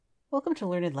Welcome to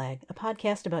Learned Lag, a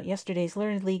podcast about yesterday's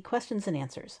Learned League questions and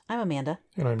answers. I'm Amanda.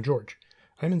 And I'm George.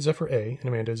 I'm in Zephyr A, and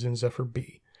Amanda is in Zephyr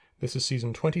B. This is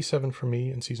season 27 for me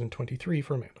and season 23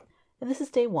 for Amanda. And this is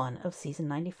day 1 of season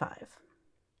 95.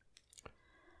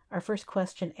 Our first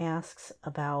question asks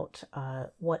about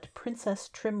what Princess,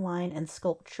 Trimline, and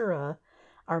Sculptura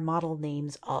are model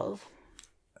names of.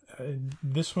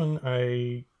 This one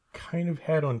I kind of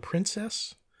had on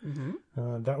Princess.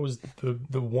 Mm-hmm. That was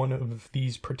the one of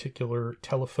these particular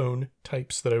telephone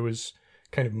types that I was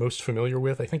kind of most familiar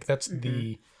with. I think that's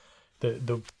the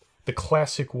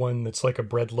classic one that's like a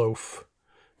bread loaf,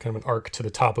 kind of an arc to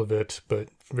the top of it, but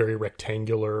very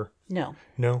rectangular. No,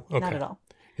 okay, not at all.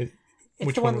 It's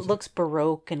which the one that was looks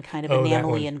Baroque and kind of that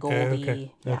enamelly one. and goldy.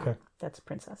 Okay. Yeah, Okay. That's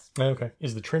Princess. Okay.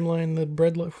 Is the Trimline the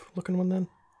bread loaf looking one then?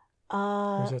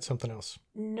 Or Uh, is that something else?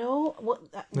 no. What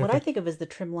Okay. I think of as the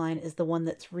Trimline is the one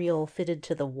that's real fitted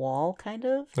to the wall, kind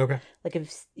of. Okay. Like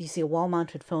if you see a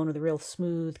wall-mounted phone with a real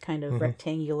smooth kind of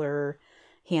rectangular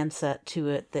handset to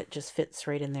it that just fits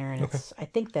right in there, and I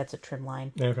think that's a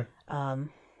Trimline. Okay.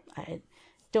 I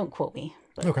don't quote me,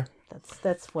 but Okay.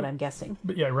 that's what I'm guessing.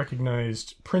 But yeah, I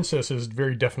recognized Princess is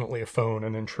very definitely a phone,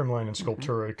 and then Trimline and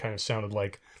Sculptura kind of sounded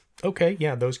like, okay,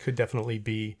 yeah, those could definitely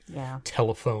be Yeah.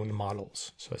 telephone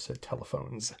models. So I said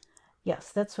telephones.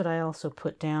 Yes, that's what I also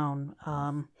put down.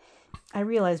 I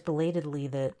realized belatedly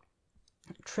that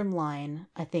Trimline,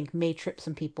 I think, may trip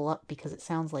some people up because it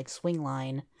sounds like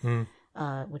Swingline,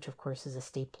 which of course is a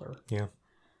stapler. Yeah.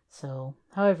 So,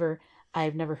 however,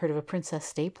 I've never heard of a Princess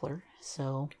stapler,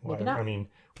 so maybe not. I mean,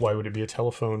 why would it be a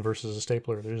telephone versus a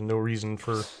stapler? There's no reason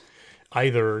for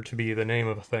either to be the name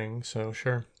of a thing, so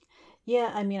sure.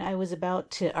 Yeah, I mean, I was about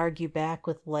to argue back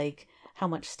with, like, how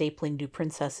much stapling do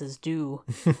princesses do?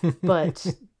 But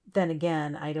then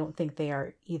again, I don't think they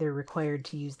are either required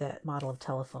to use that model of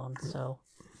telephone, so...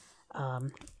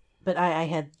 but I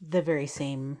had the very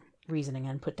same reasoning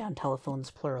and put down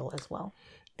telephones plural as well.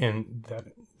 And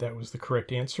that was the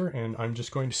correct answer, and I'm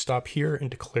just going to stop here and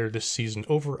declare this season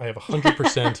over. I have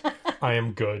 100%. I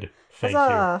am good. Thank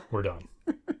Huzzah! you. We're done.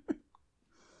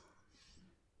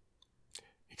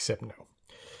 Except no.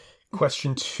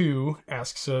 Question 2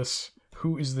 asks us,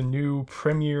 who is the new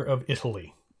Premier of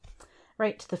Italy?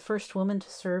 Right, the first woman to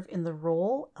serve in the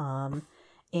role,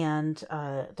 and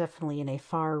definitely in a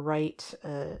far-right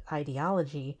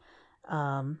ideology.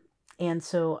 And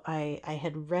so I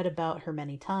had read about her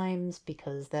many times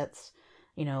because that's,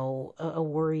 a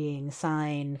worrying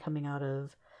sign coming out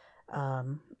of,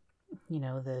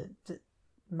 the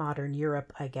modern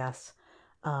Europe, I guess.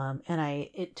 And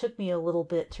it took me a little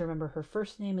bit to remember her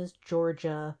first name is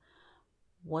Georgia.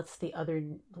 What's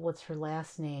her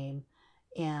last name?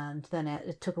 And then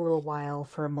it took a little while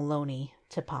for Maloney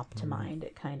to pop to mind.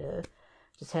 It kind of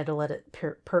just had to let it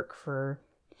perk for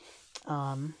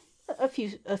a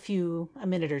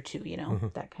minute or two,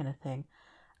 that kind of thing.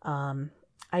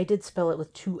 I did spell it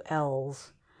with 2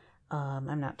 L's.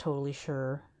 I'm not totally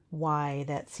sure why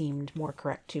that seemed more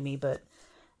correct to me, but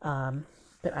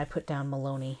I put down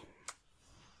Maloney.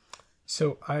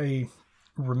 So I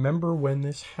remember when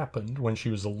this happened, when she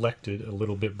was elected a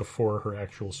little bit before her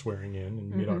actual swearing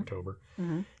in mid-October.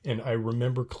 Mm-hmm. And I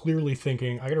remember clearly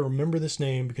thinking, I got to remember this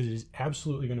name because it is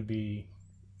absolutely going to be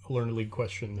a Learned League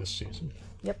question this season.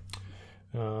 Yep.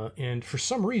 And for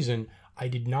some reason, I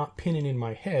did not pin it in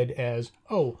my head as,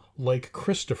 like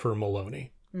Christopher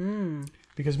Maloney.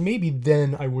 Because maybe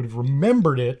then I would have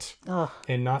remembered it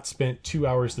and not spent 2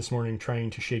 hours this morning trying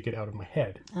to shake it out of my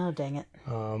head. Oh, dang it.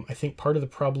 I think part of the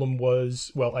problem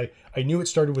was, I knew it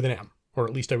started with an M, or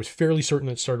at least I was fairly certain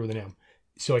it started with an M.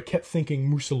 So I kept thinking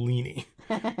Mussolini.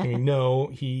 I mean, no,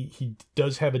 he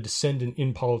does have a descendant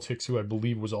in politics who I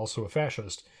believe was also a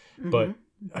fascist, but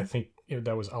I think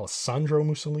that was Alessandro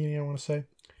Mussolini, I want to say.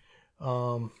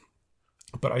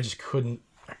 But I just couldn't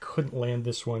land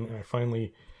this one, and I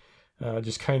finally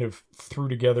just kind of threw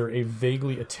together a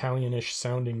vaguely Italianish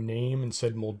sounding name and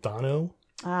said Moldano.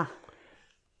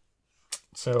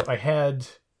 So I had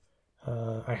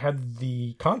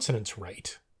the consonants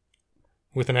right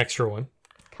with an extra one.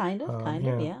 Kind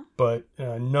of, yeah. But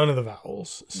none of the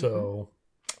vowels. So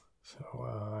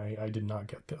I did not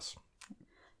get this.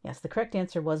 Yes, the correct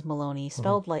answer was Maloney,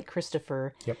 spelled like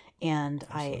Christopher. Yep. And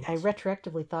I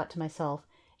retroactively thought to myself,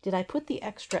 did I put the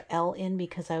extra L in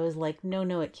because I was like,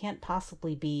 no, it can't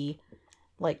possibly be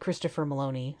like Christopher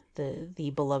Maloney,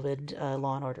 the beloved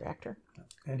Law and Order actor.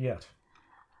 And yet,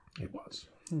 it was.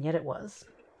 And yet it was.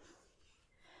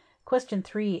 Question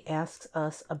 3 asks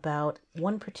us about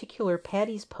one particular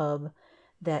Paddy's Pub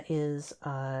that is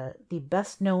the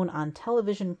best known on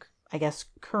television, I guess,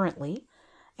 currently,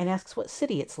 and asks what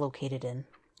city it's located in.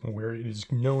 where it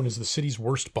is known as the city's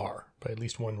worst bar by at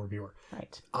least one reviewer.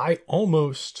 Right. I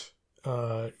almost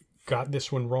got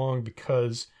this one wrong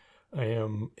because I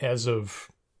am, as of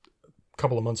a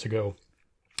couple of months ago,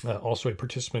 also a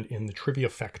participant in the Trivia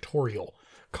Factorial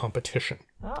competition,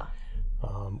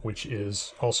 which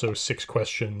is also 6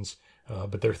 questions,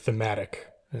 but they're thematic,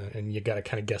 and you got to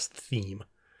kind of guess the theme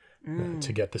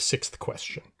to get the 6th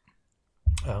question.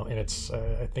 And it's,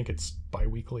 I think it's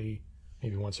bi-weekly,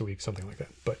 maybe once a week, something like that.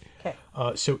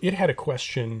 But so it had a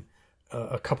question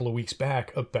a couple of weeks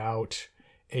back about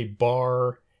a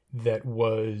bar that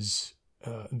was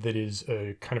that is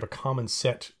a kind of a common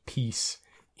set piece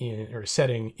in or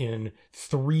setting in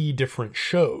 3 different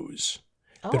shows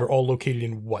that are all located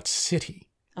in what city?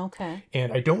 Okay.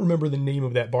 And I don't remember the name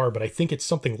of that bar, but I think it's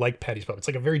something like Paddy's Pub. It's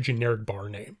like a very generic bar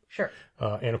name. Sure.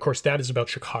 And of course, that is about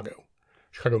Chicago.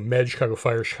 Chicago Med, Chicago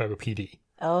Fire, Chicago PD.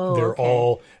 Oh, They're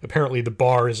all, apparently the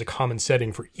bar is a common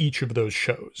setting for each of those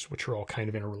shows, which are all kind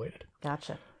of interrelated.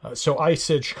 Gotcha. So I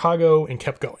said Chicago and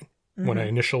kept going when I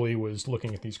initially was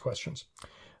looking at these questions.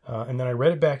 And then I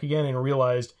read it back again and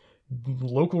realized the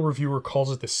local reviewer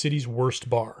calls it the city's worst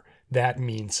bar. That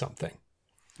means something.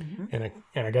 And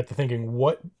I got to thinking,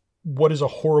 what is a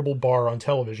horrible bar on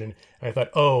television? And I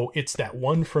thought, oh, it's that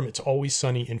one from It's Always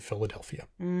Sunny in Philadelphia.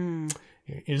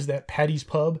 Is that Paddy's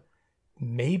Pub?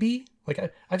 Maybe.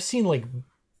 Like I've seen like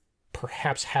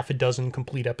perhaps half a dozen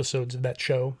complete episodes of that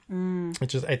show.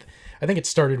 It's just I think it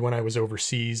started when I was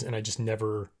overseas and I just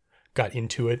never got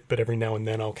into it. But every now and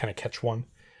then I'll kind of catch one.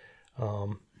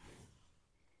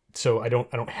 So I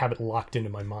don't have it locked into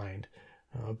my mind.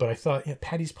 But I thought,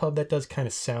 Paddy's Pub, that does kind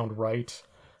of sound right.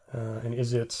 And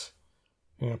is it,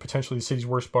 potentially the city's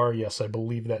worst bar? Yes, I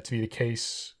believe that to be the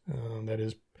case. That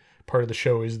is part of the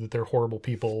show, is that they're horrible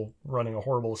people running a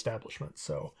horrible establishment.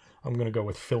 So I'm going to go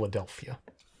with Philadelphia.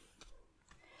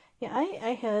 Yeah,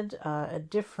 I had a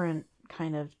different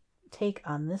kind of take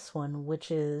on this one, which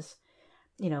is,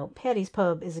 Paddy's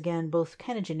Pub is, again, both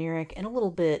kind of generic and a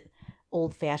little bit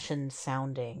old-fashioned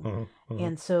sounding.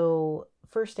 And so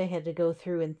first I had to go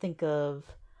through and think of,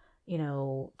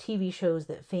 TV shows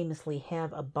that famously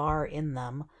have a bar in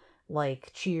them,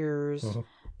 like Cheers.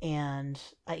 And,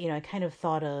 I kind of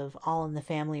thought of All in the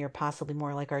Family, or possibly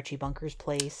more like Archie Bunker's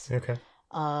Place. Okay.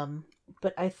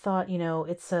 But I thought,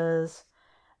 it says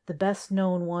the best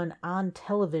known one on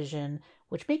television,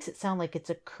 which makes it sound like it's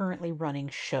a currently running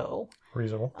show.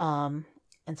 Reasonable.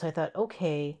 And so I thought,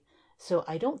 okay, so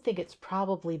I don't think it's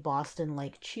probably Boston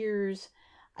like Cheers.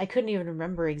 I couldn't even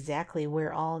remember exactly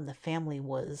where All in the Family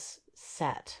was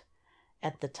set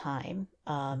at the time.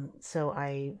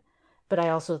 But I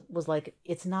also was like,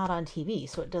 it's not on TV,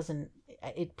 so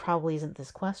it probably isn't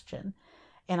this question.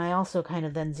 And I also kind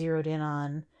of then zeroed in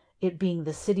on it being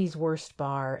the city's worst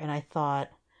bar. And I thought,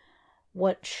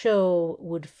 what show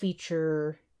would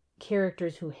feature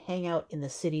characters who hang out in the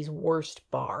city's worst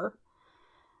bar?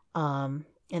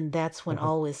 And that's when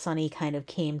Always Sunny kind of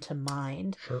came to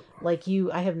mind. Sure. Like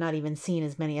I have not even seen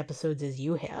as many episodes as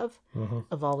you have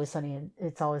of Always Sunny, and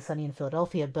It's Always Sunny in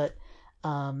Philadelphia, but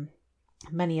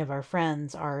many of our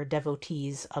friends are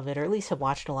devotees of it, or at least have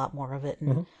watched a lot more of it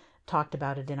and talked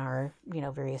about it in our,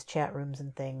 various chat rooms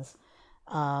and things.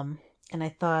 And I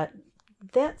thought,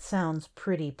 that sounds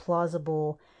pretty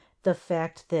plausible. The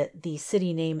fact that the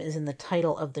city name is in the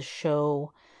title of the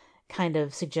show kind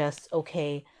of suggests,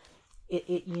 okay,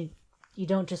 you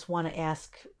don't just want to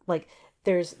ask, like,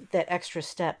 there's that extra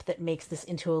step that makes this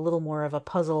into a little more of a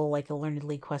puzzle, like a Learned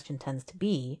League question tends to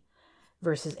be,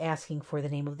 versus asking for the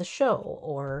name of the show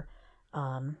or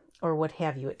what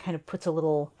have you. It kind of puts a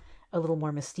little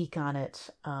more mystique on it.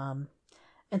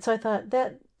 And so I thought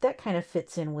that kind of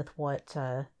fits in with what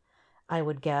I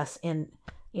would guess. And,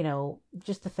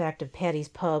 just the fact of Paddy's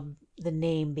Pub, the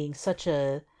name being such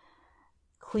a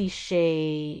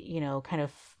cliche, kind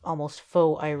of almost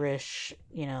faux Irish,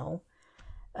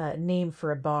 name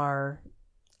for a bar,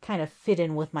 kind of fit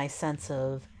in with my sense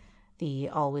of the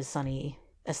Always Sunny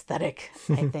aesthetic,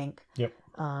 I think. Yep.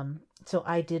 So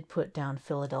I did put down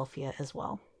Philadelphia as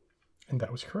well. And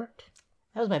that was correct.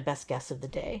 That was my best guess of the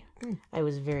day. I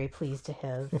was very pleased to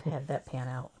have had that pan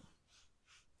out.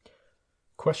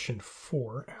 Question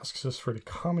 4 asks us for the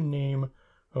common name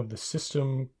of the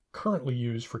system currently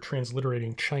used for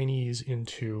transliterating Chinese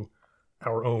into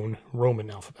our own Roman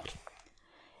alphabet.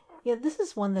 Yeah, this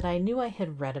is one that I knew I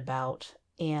had read about,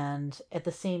 and at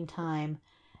the same time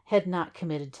had not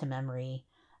committed to memory.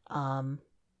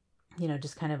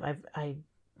 Just kind of, I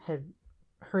had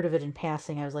heard of it in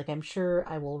passing. I was like, I'm sure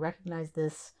I will recognize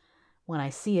this when I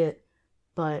see it,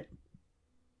 but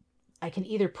I can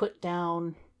either put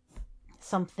down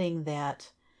something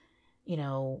that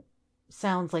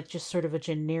sounds like just sort of a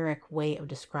generic way of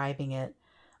describing it,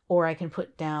 or I can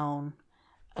put down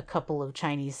a couple of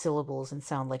Chinese syllables and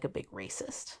sound like a big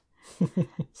racist.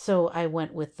 So I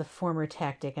went with the former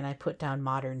tactic and I put down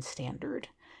modern standard.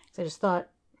 So I just thought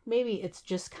maybe it's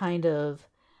just kind of,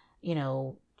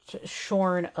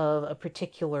 shorn of a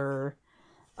particular,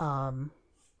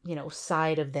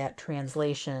 side of that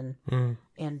translation,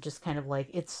 and just kind of like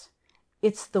it's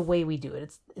the way we do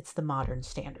it. It's the modern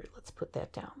standard. Let's put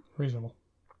that down. Reasonable.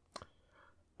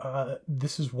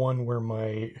 This is one where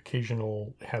my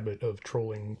occasional habit of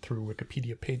trolling through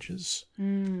Wikipedia pages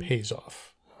pays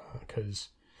off. Because,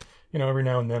 every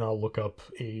now and then I'll look up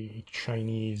a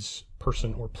Chinese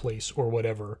person or place or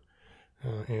whatever.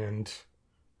 And,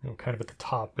 kind of at the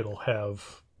top, it'll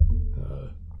have,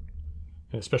 and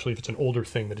especially if it's an older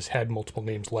thing that has had multiple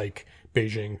names like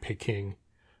Beijing, Peking,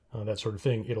 that sort of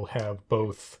thing, it'll have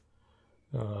both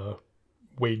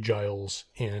Wade Giles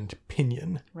and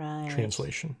Pinyin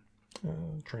translation,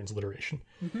 transliteration.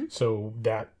 So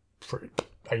that,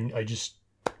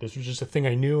 this was just a thing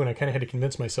I knew, and I kind of had to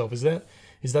convince myself, is that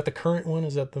the current one?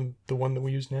 Is that the one that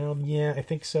we use now? Yeah, I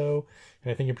think so.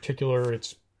 And I think in particular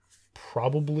it's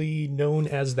probably known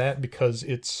as that because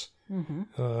it's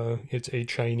a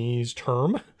Chinese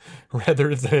term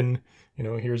rather than,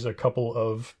 here's a couple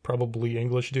of probably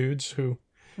English dudes who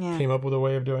came up with a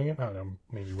way of doing it. I don't know,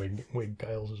 maybe Wade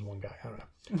Giles is one guy. I don't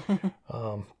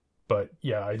know. But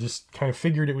yeah, I just kind of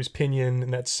figured it was Pinyin,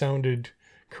 and that sounded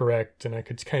correct, and I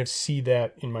could kind of see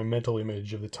that in my mental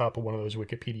image of the top of one of those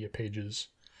Wikipedia pages.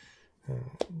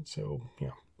 So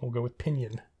yeah, we'll go with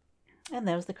Pinyin. And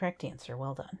that was the correct answer.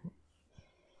 Well done.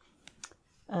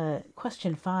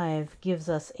 Question 5 gives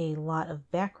us a lot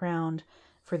of background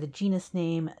for the genus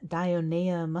name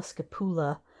Dionea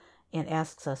muscipula and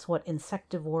asks us what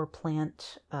insectivore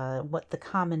plant, what the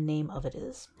common name of it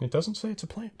is. It doesn't say it's a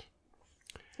plant.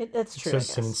 That's true. It says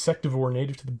it's an insectivore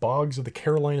native to the bogs of the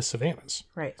Carolina savannas.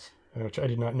 Right. Which I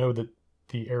did not know that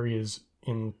the areas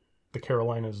in the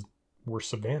Carolinas were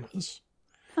savannas.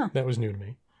 Huh. That was new to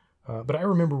me. But I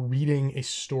remember reading a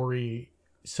story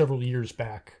several years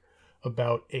back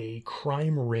about a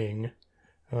crime ring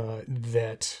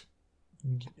that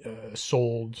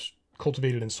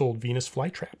cultivated and sold Venus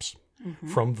flytraps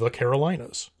from the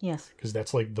Carolinas. Yes. Because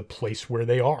that's like the place where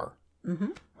they are.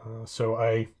 So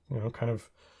I, kind of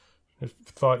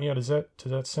thought, does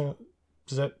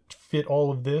that fit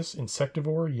all of this?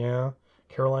 Insectivore, yeah.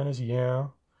 Carolinas, yeah.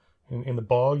 In the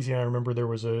bogs, yeah. I remember there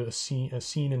was a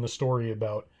scene in the story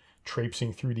about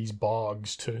traipsing through these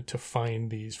bogs to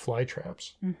find these fly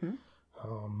traps.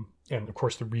 And of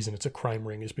course, the reason it's a crime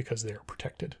ring is because they are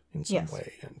protected in some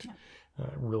way. And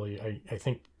really, I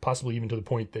think possibly even to the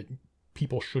point that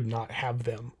people should not have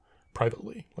them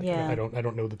privately. I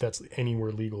don't know that that's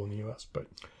anywhere legal in the U.S.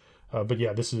 But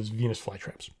yeah, this is Venus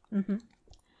flytraps.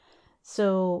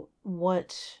 So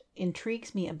what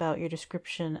intrigues me about your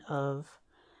description of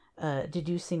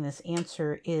deducing this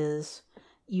answer is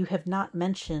you have not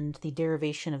mentioned the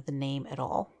derivation of the name at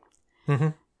all,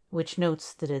 which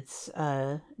notes that it's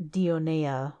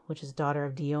Dionea, which is daughter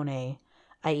of Dione,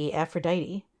 i.e.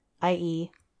 Aphrodite,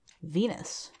 i.e.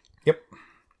 Venus. Yep.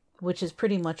 Which is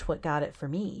pretty much what got it for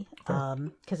me.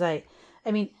 Because I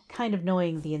mean, kind of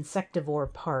knowing the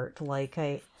insectivore part,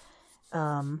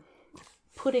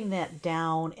 putting that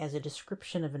down as a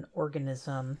description of an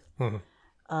organism,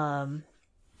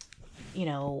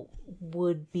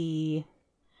 would be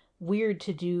weird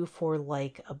to do for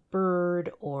like a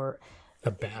bird or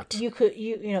a bat.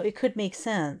 It could make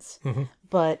sense,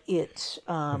 but it's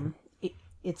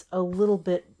a little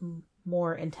bit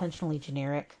more intentionally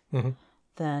generic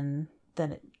than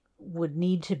it would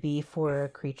need to be for a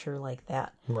creature like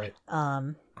that. Right.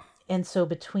 And so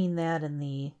between that and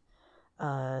the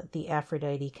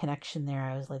Aphrodite connection there,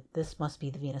 I was like, this must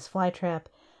be the Venus flytrap.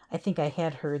 I think I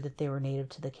had heard that they were native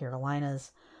to the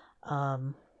Carolinas.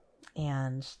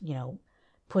 And,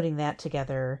 putting that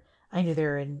together, I knew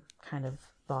they're in kind of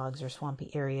bogs or swampy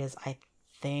areas, I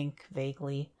think,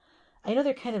 vaguely. I know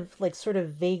they're kind of like sort of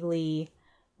vaguely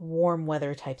warm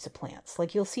weather types of plants.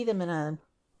 Like you'll see them in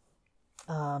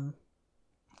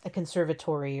a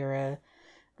conservatory or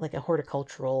a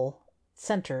horticultural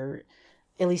center.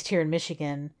 At least here in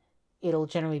Michigan, it'll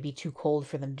generally be too cold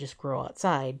for them to just grow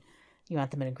outside. You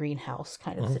want them in a greenhouse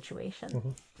kind of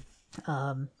situation.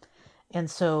 And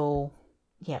so,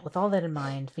 yeah, with all that in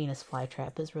mind, Venus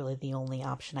flytrap is really the only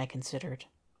option I considered.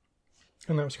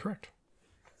 And that was correct.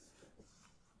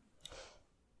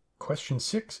 Question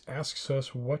 6 asks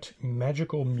us, what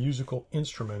magical musical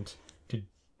instrument did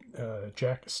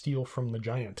Jack steal from the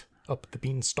giant up the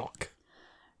beanstalk?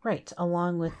 Right,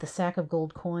 along with the sack of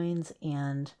gold coins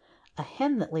and a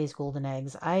hen that lays golden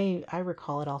eggs. I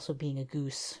recall it also being a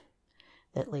goose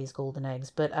that lays golden eggs,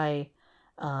 but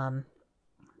um,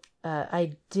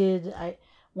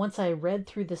 once I read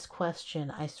through this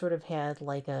question, I sort of had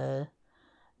like a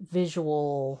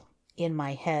visual in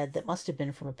my head that must have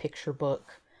been from a picture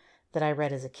book that I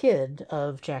read as a kid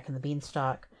of Jack and the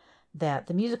Beanstalk, that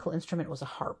the musical instrument was a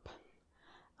harp.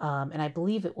 And I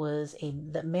believe it was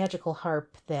the magical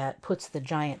harp that puts the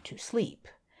giant to sleep,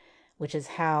 which is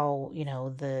how,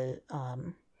 the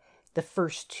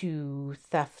first two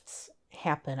thefts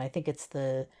happen. I think it's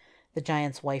the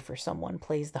giant's wife or someone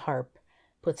plays the harp,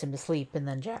 puts him to sleep, and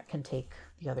then Jack can take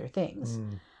the other things.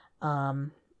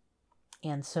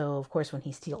 And so, of course, when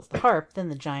he steals the harp, then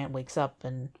the giant wakes up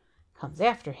and comes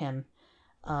after him.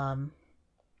 And,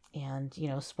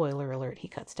 spoiler alert, he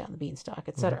cuts down the beanstalk,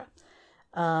 etc.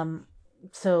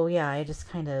 So, yeah, I just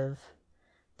kind of...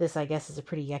 This, I guess, is a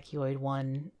pretty yuckioid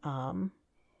one.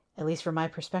 At least from my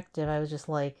perspective, I was just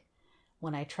like,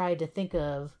 when I tried to think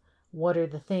of what are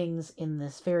the things in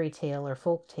this fairy tale or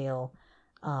folk tale,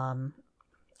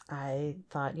 I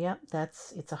thought, yep,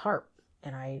 it's a harp.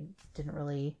 And I didn't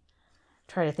really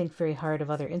try to think very hard of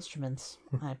other instruments.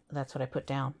 That's what I put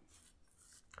down.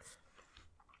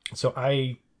 So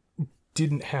I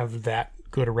didn't have that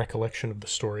good a recollection of the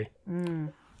story.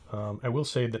 I will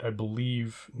say that I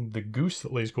believe the goose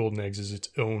that lays golden eggs is its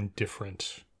own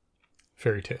different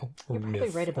fairy tale or You're myth.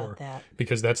 probably right about that.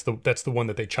 Because that's the one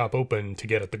that they chop open to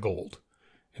get at the gold.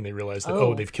 And they realize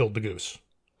that, they've killed the goose.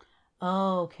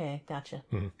 Oh, okay. Gotcha.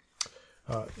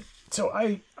 So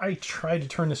I tried to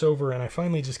turn this over, and I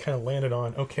finally just kind of landed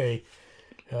on, okay,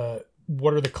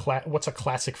 what's a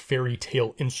classic fairy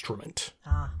tale instrument?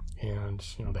 And,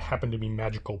 they happen to be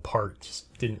magical parts.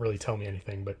 Didn't really tell me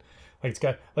anything, but it's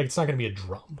not going to be a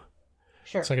drum.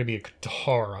 Sure. It's not going to be a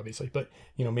guitar, obviously, but,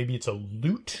 maybe it's a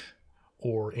lute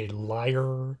or a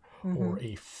lyre or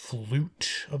a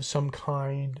flute of some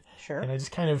kind. Sure. And I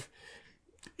just kind of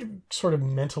sort of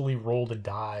mentally rolled a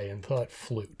die and thought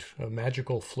flute, a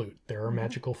magical flute. There are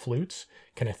magical flutes.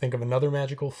 Can I think of another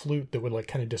magical flute that would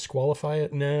kind of disqualify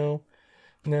it? No,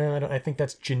 I think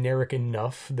that's generic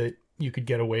enough that you could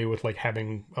get away with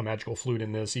having a magical flute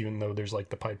in this, even though there's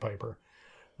the Pied Piper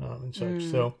and such.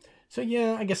 So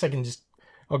yeah, I guess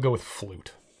I'll go with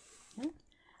flute.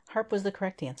 Harp was the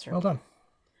correct answer. Well done.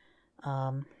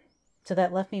 So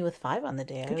that left me with 5 on the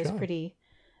day. Good I was job.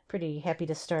 pretty happy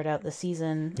to start out the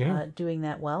season doing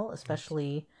that well,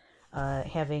 especially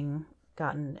having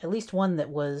gotten at least one that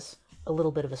was a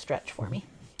little bit of a stretch for me.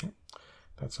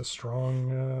 That's a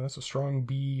strong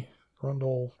B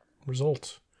Rundle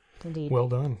result. Indeed. Well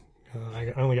done.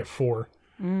 I only got 4,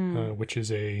 which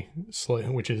is a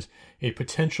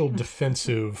potential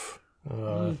defensive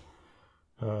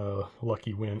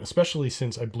lucky win, especially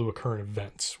since I blew a current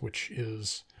events, which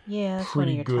is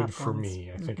pretty good for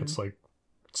me. I think it's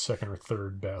second or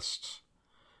third best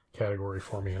category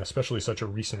for me, and especially such a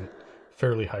recent,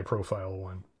 fairly high profile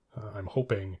one. I'm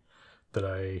hoping that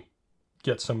I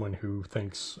get someone who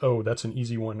thinks, oh, that's an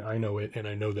easy one, I know it, and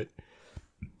I know that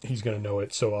he's going to know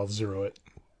it, so I'll 0 it.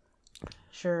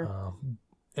 Sure.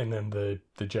 And then the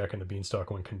Jack and the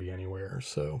Beanstalk one can be anywhere,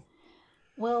 so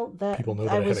well, that people know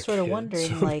that I had was a sort of kid,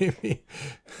 wondering, so maybe.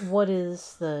 What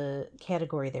is the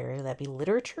category there? Would that be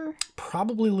literature?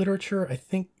 Probably literature. I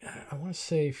want to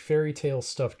say fairy tale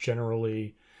stuff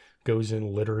generally goes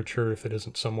in literature if it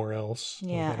isn't somewhere else.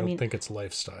 Yeah, I don't think it's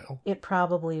lifestyle. It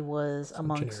probably was It's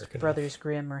amongst Brothers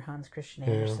Grimm or Hans Christian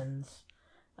Andersen's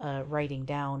writing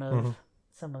down of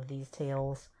some of these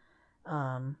tales.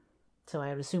 So I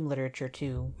would assume literature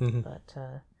too,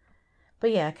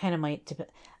 but yeah, it kind of might depend.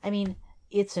 I mean,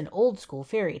 it's an old school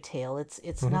fairy tale.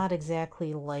 It's not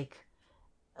exactly like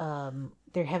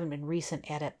there haven't been recent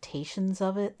adaptations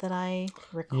of it that I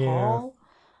recall.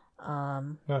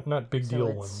 Not big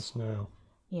deal ones, no.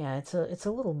 Yeah, it's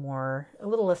a little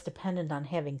less dependent on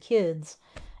having kids,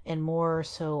 and more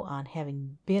so on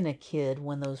having been a kid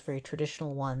when those very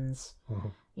traditional ones,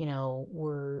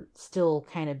 were still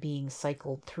kind of being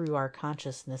cycled through our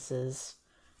consciousnesses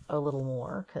a little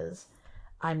more. Because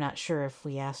I'm not sure if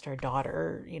we asked our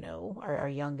daughter, our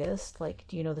youngest,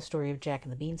 do you know the story of Jack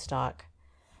and the Beanstalk?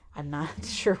 I'm not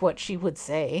sure what she would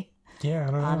say. Yeah,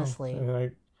 I don't honestly. know.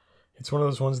 Honestly. It's one of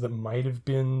those ones that might have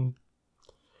been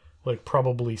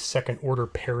probably second order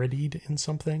parodied in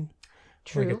something.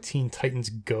 True. Like a Teen Titans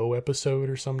Go episode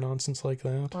or some nonsense like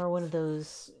that. Or one of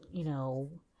those,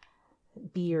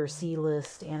 B or C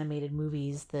list animated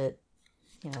movies that,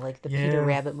 like the Peter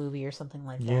Rabbit movie or something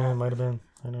like that. Yeah, it might have been.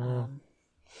 I don't know.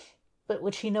 But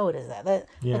would she know it as that?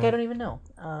 I don't even know.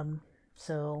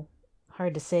 So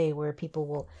hard to say where people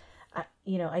will.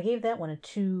 I gave that one a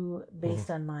 2 based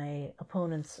on my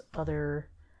opponent's other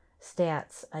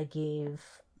stats. I gave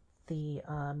the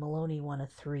Maloney one a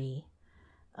 3.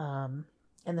 And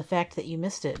the fact that you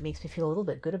missed it makes me feel a little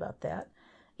bit good about that.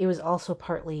 It was also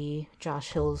partly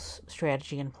Josh Hill's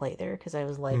strategy in play there, because I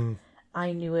was like,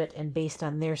 I knew it, and based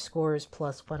on their scores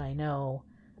plus what I know,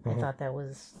 I thought that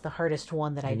was the hardest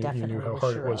one that I definitely you knew how was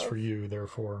hard sure it was of. for you,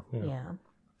 therefore. Yeah.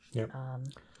 Yep.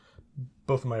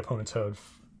 Both of my opponents have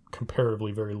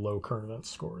comparatively very low current event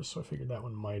scores, so I figured that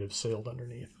one might have sailed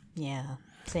underneath. Yeah,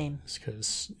 same. It's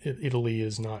because Italy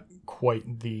is not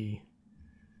quite the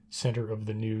center of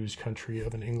the news country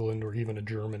of an England or even a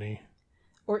Germany.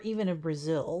 Or even a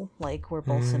Brazil, like where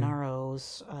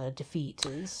Bolsonaro's defeat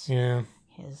is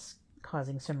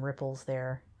causing some ripples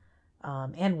there.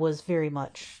 And was very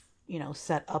much,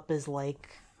 set up as like,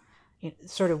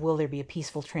 sort of will there be a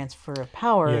peaceful transfer of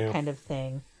power kind of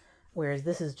thing. Whereas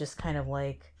this is just kind of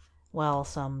like, well,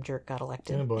 some jerk got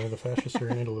elected. Yeah, boy, the fascists are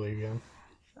in Italy again.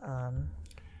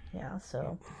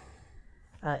 So.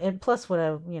 And plus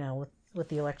what with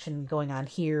the election going on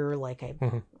here, like I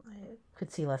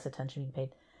could see less attention being paid.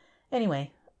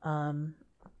 Anyway,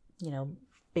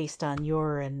 based on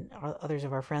your and others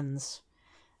of our friends'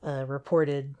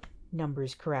 reported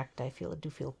numbers correct, I do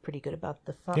feel pretty good about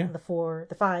the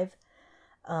 5.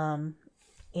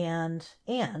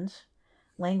 And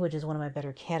language is one of my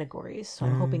better categories, so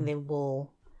I'm hoping they will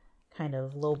kind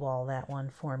of lowball that one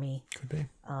for me. Could be.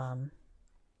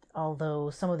 Although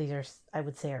some of these I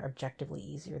would say, are objectively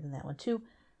easier than that one too.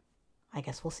 I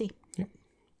guess we'll see. Yep.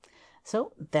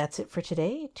 So that's it for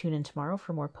today. Tune in tomorrow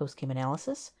for more post-game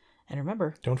analysis. And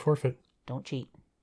remember, don't forfeit. Don't cheat.